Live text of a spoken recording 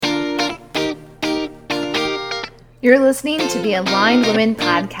You're listening to the Aligned Women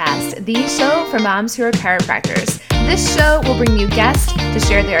Podcast, the show for moms who are chiropractors. This show will bring you guests to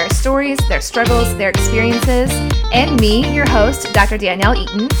share their stories, their struggles, their experiences, and me, your host, Dr. Danielle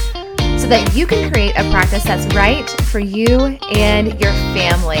Eaton, so that you can create a practice that's right for you and your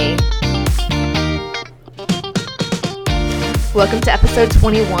family. Welcome to episode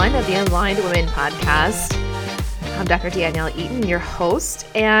 21 of the Aligned Women Podcast. I'm Dr. Danielle Eaton, your host,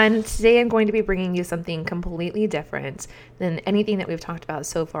 and today I'm going to be bringing you something completely different than anything that we've talked about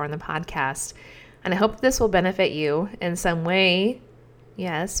so far on the podcast. And I hope this will benefit you in some way,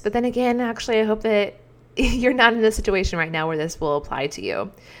 yes, but then again, actually, I hope that you're not in the situation right now where this will apply to you.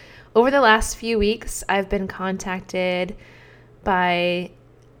 Over the last few weeks, I've been contacted by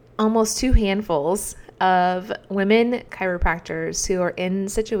almost two handfuls of women chiropractors who are in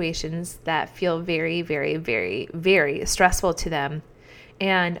situations that feel very, very, very, very stressful to them.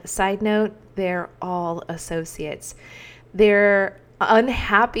 And side note, they're all associates. They're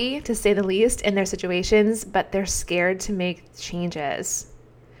unhappy, to say the least, in their situations, but they're scared to make changes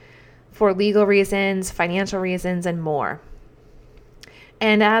for legal reasons, financial reasons, and more.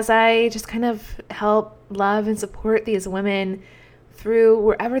 And as I just kind of help love and support these women through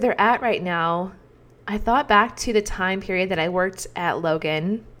wherever they're at right now, I thought back to the time period that I worked at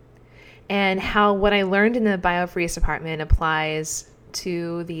Logan and how what I learned in the biofreeze department applies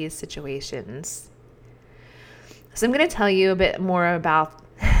to these situations. So I'm going to tell you a bit more about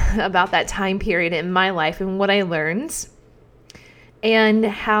that time period in my life and what I learned and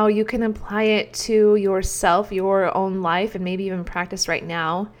how you can apply it to yourself, your own life, and maybe even practice right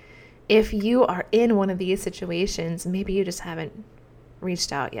now. If you are in one of these situations, maybe you just haven't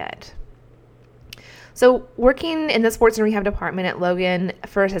reached out yet. So working in the sports and rehab department at Logan,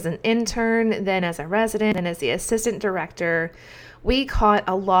 first as an intern, then as a resident, and as the assistant director, we caught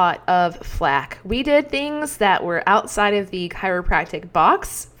a lot of flack. We did things that were outside of the chiropractic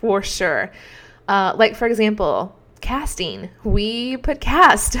box for sure. Like, for example, casting. We put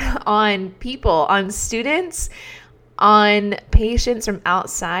cast on people, on students, on patients from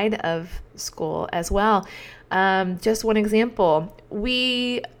outside of school as well. Just one example,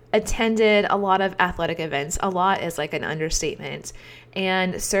 we attended a lot of athletic events. A lot is like an understatement,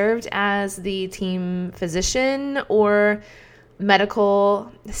 and served as the team physician or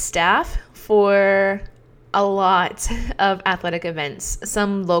medical staff for a lot of athletic events,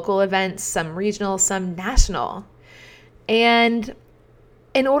 some local events, some regional, some national. And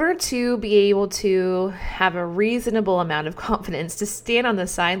in order to be able to have a reasonable amount of confidence to stand on the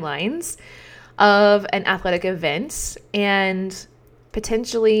sidelines of an athletic event and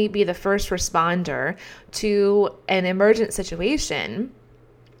potentially be the first responder to an emergent situation,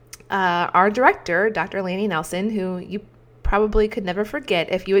 our director, Dr. Lanny Nelson, who you probably could never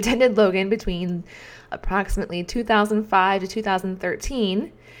forget if you attended Logan between approximately 2005 to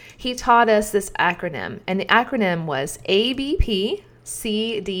 2013, he taught us this acronym, and the acronym was ABPCDE.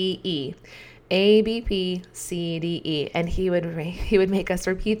 ABPCDE, and he would make us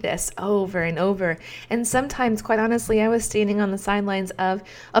repeat this over and over. And sometimes, quite honestly, I was standing on the sidelines of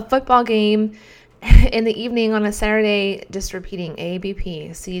a football game in the evening on a Saturday, just repeating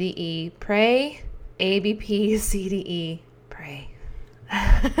ABPCDE, pray, ABPCDE, pray.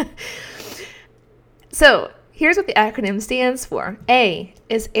 So here's what the acronym stands for. A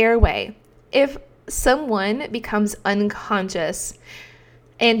is airway. If someone becomes unconscious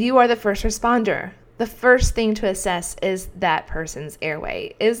and you are the first responder, the first thing to assess is that person's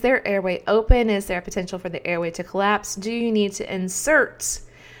airway. Is their airway open? Is there a potential for the airway to collapse? Do you need to insert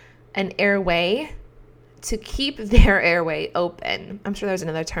an airway to keep their airway open? I'm sure there's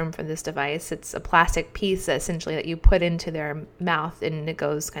another term for this device. It's a plastic piece essentially that you put into their mouth and it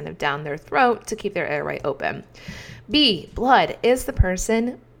goes kind of down their throat to keep their airway open. B, blood. Is the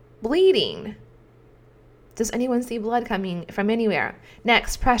person bleeding? Does anyone see blood coming from anywhere?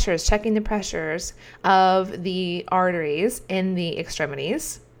 Next, pressures, checking the pressures of the arteries in the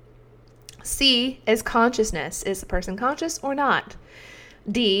extremities. C is consciousness. Is the person conscious or not?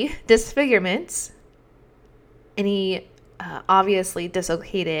 D, disfigurements. Any obviously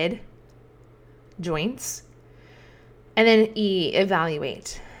dislocated joints. And then E,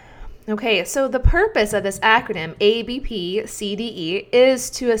 evaluate. Okay, so the purpose of this acronym, ABPCDE,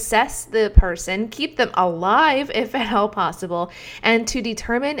 is to assess the person, keep them alive if at all possible, and to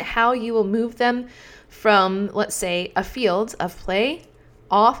determine how you will move them from, let's say, a field of play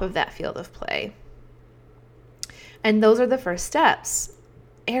off of that field of play. And those are the first steps.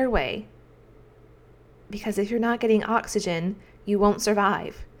 Airway. Because if you're not getting oxygen, you won't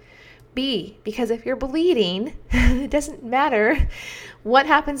survive. B, because if you're bleeding, it doesn't matter What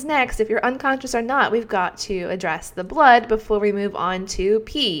happens next if you're unconscious or not? We've got to address the blood before we move on to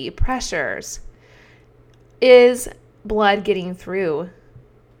P, pressures. Is blood getting through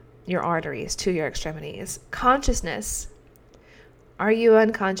your arteries to your extremities? Consciousness. Are you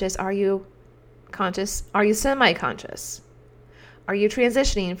unconscious? Are you conscious? Are you semi-conscious? Are you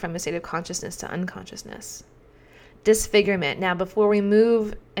transitioning from a state of consciousness to unconsciousness? Disfigurement. Now, before we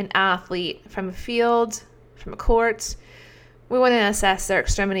move an athlete from a field, from a court, we want to assess their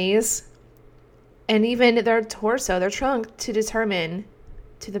extremities and even their torso, their trunk, to determine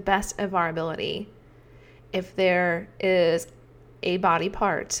to the best of our ability if there is a body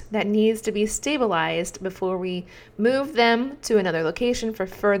part that needs to be stabilized before we move them to another location for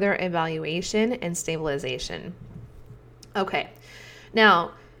further evaluation and stabilization. Okay,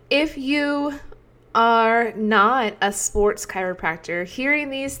 now, if you are not a sports chiropractor, hearing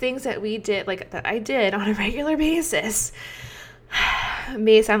these things that we did, like that I did on a regular basis,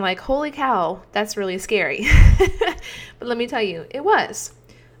 may sound like, holy cow, that's really scary. But let me tell you, it was.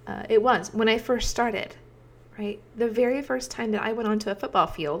 It was when I first started, right? The very first time that I went onto a football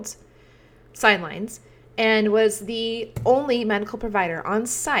field, sidelines, and was the only medical provider on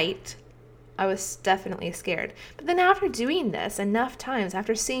site, I was definitely scared. But then after doing this enough times,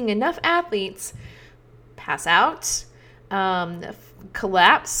 after seeing enough athletes pass out,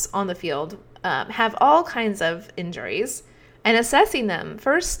 collapse on the field, have all kinds of injuries, and assessing them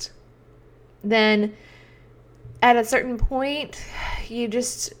first, then at a certain point, you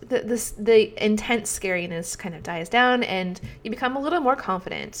just, the intense scariness kind of dies down and you become a little more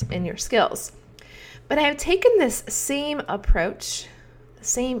confident in your skills. But I have taken this same approach, the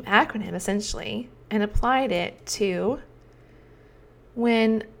same acronym essentially, and applied it to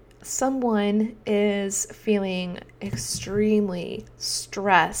when someone is feeling extremely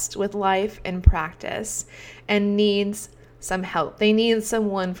stressed with life and practice and needs some help. They need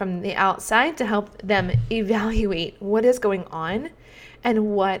someone from the outside to help them evaluate what is going on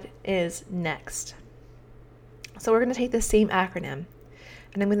and what is next. So we're going to take the same acronym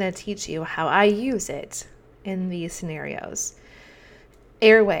and I'm going to teach you how I use it in these scenarios.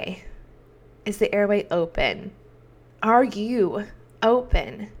 Airway. Is the airway open? Are you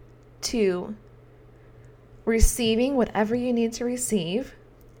open to receiving whatever you need to receive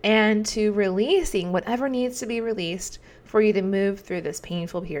and to releasing whatever needs to be released for you to move through this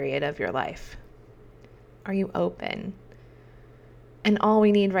painful period of your life? Are you open? And all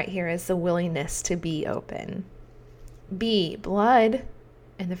we need right here is the willingness to be open. B, blood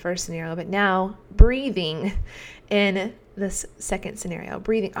in the first scenario, but now breathing in this second scenario.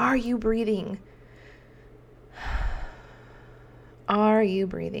 Breathing. Are you breathing? Are you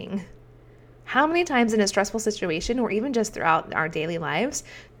breathing? How many times in a stressful situation or even just throughout our daily lives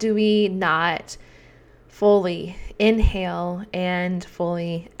do we not fully inhale and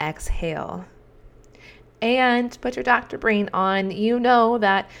fully exhale? And put your doctor brain on. You know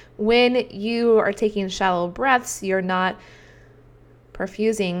that when you are taking shallow breaths, you're not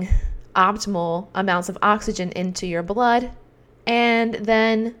perfusing optimal amounts of oxygen into your blood. And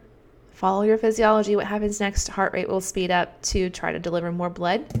then follow your physiology. What happens next? Heart rate will speed up to try to deliver more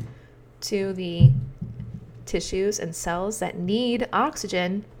blood to the tissues and cells that need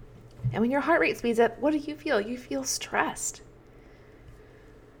oxygen. And when your heart rate speeds up, what do you feel? You feel stressed.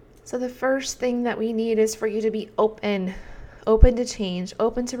 So the first thing that we need is for you to be open to change,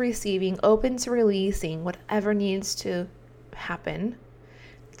 open to receiving, open to releasing whatever needs to happen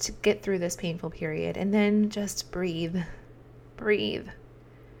to get through this painful period. And then just breathe.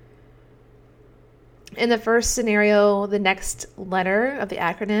 In the first scenario, the next letter of the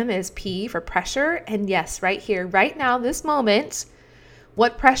acronym is P for pressure. And yes, right here, right now, this moment,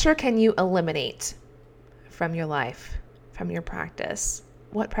 what pressure can you eliminate from your life, from your practice?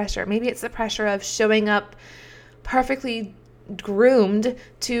 What pressure? Maybe it's the pressure of showing up perfectly groomed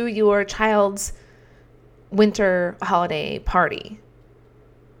to your child's winter holiday party.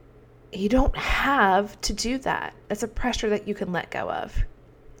 You don't have to do that. That's a pressure that you can let go of.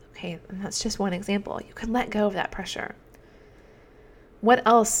 Okay, and that's just one example. You can let go of that pressure. What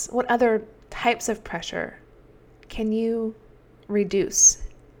else? What other types of pressure can you reduce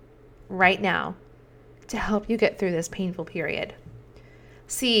right now to help you get through this painful period?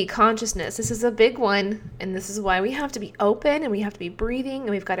 C, consciousness. This is a big one, and this is why we have to be open and we have to be breathing,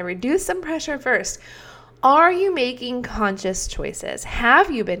 and we've got to reduce some pressure first. Are you making conscious choices?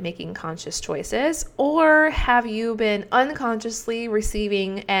 Have you been making conscious choices, or have you been unconsciously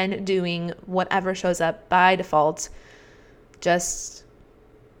receiving and doing whatever shows up by default, just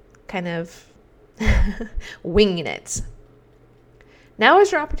kind of winging it? Now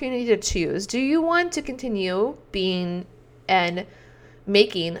is your opportunity to choose. Do you want to continue being an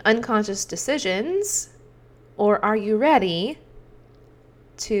making unconscious decisions, or are you ready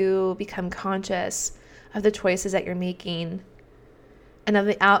to become conscious of the choices that you're making and of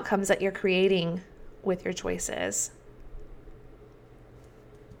the outcomes that you're creating with your choices?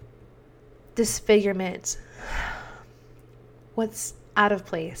 Disfigurement. What's out of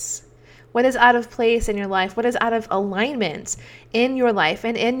place? What is out of place in your life? What is out of alignment in your life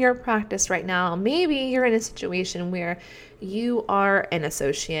and in your practice right now? Maybe you're in a situation where you are an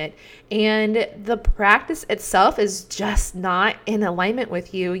associate and the practice itself is just not in alignment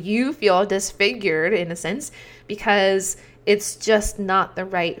with you. You feel disfigured in a sense because it's just not the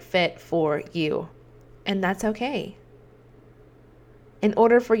right fit for you. And that's okay. In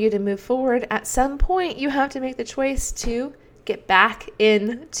order for you to move forward, at some point, you have to make the choice to get back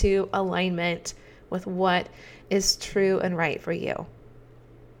into alignment with what is true and right for you.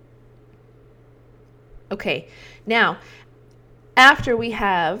 Okay, now, after we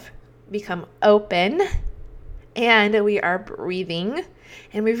have become open and we are breathing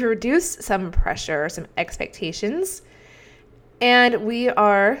and we've reduced some pressure, some expectations, and we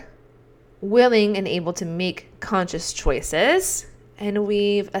are willing and able to make conscious choices, and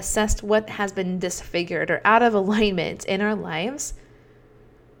we've assessed what has been disfigured or out of alignment in our lives,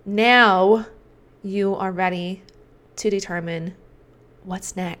 now you are ready to determine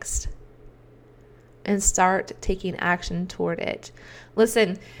what's next and start taking action toward it.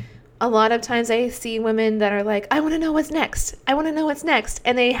 Listen, a lot of times I see women that are like, I want to know what's next. I want to know what's next.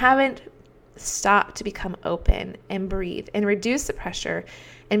 And they haven't stopped to become open and breathe and reduce the pressure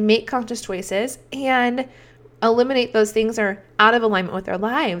and make conscious choices and eliminate those things that are out of alignment with their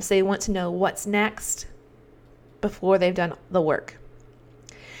lives. They want to know what's next before they've done the work.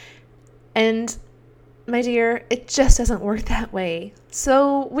 And my dear, it just doesn't work that way.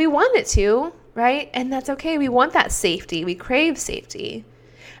 So we want it to, right? And that's okay. We want that safety. We crave safety.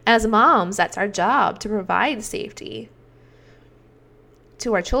 As moms, that's our job, to provide safety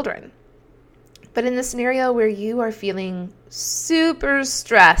to our children. But in the scenario where you are feeling super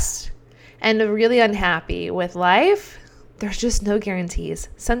stressed and really unhappy with life, there's just no guarantees.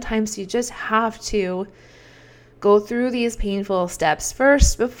 Sometimes you just have to go through these painful steps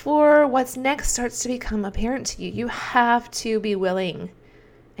first before what's next starts to become apparent to you. You have to be willing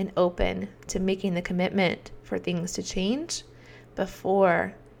and open to making the commitment for things to change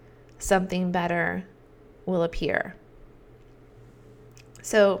before something better will appear.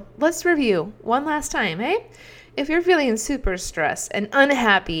 So let's review one last time, eh? If you're feeling super stressed and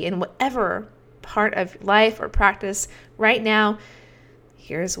unhappy in whatever part of life or practice right now,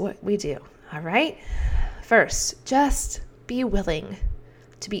 here's what we do, all right? First, just be willing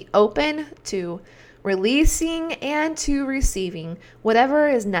to be open to releasing and to receiving whatever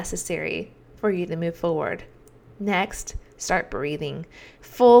is necessary for you to move forward. Next, start breathing.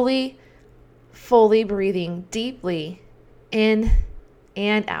 Fully breathing deeply in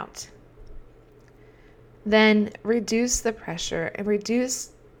and out. Then reduce the pressure in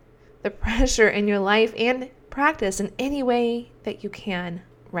your life and practice in any way that you can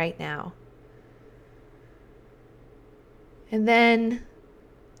right now. And then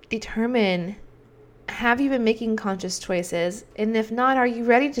determine, have you been making conscious choices? And if not, are you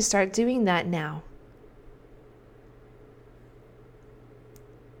ready to start doing that now?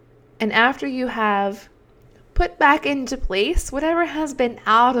 And after you have put back into place whatever has been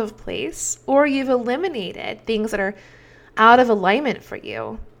out of place, or you've eliminated things that are out of alignment for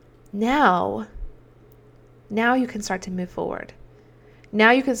you, now you can start to move forward.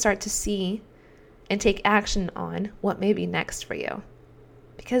 Now you can start to see and take action on what may be next for you.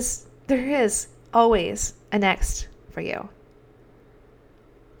 Because there is always a next for you.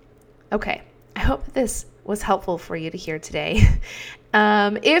 Okay, I hope that this was helpful for you to hear today.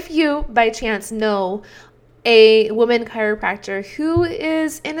 If you, by chance, know a woman chiropractor who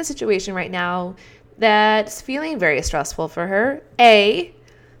is in a situation right now that's feeling very stressful for her,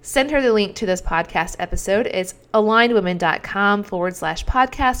 send her the link to this podcast episode. It's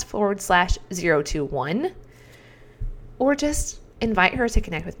alignedwomen.com/podcast/021. Or just invite her to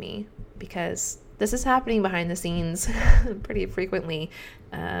connect with me, because this is happening behind the scenes pretty frequently.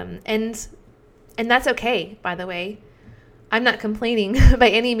 And that's okay, by the way. I'm not complaining by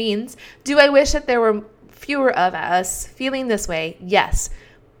any means. Do I wish that there were fewer of us feeling this way? Yes.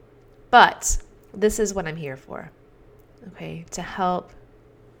 But this is what I'm here for, okay? To help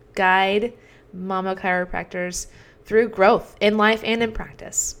guide mama chiropractors through growth in life and in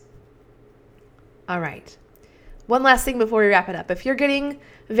practice. All right. One last thing before we wrap it up. If you're getting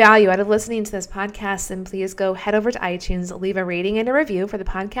value out of listening to this podcast, then please go head over to iTunes, leave a rating and a review for the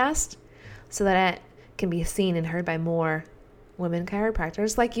podcast so that it can be seen and heard by more women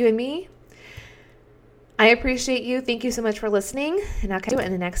chiropractors like you and me. I appreciate you. Thank you so much for listening, and I'll catch you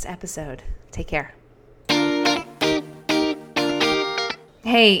in the next episode. Take care.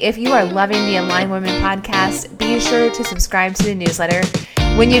 Hey, if you are loving the Aligned Women podcast, be sure to subscribe to the newsletter.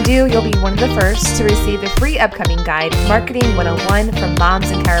 When you do, you'll be one of the first to receive the free upcoming guide, Marketing 101 for Moms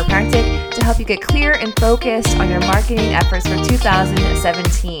in Chiropractic, to help you get clear and focused on your marketing efforts for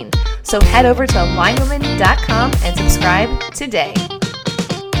 2017. So head over to alignedwomen.com and subscribe today.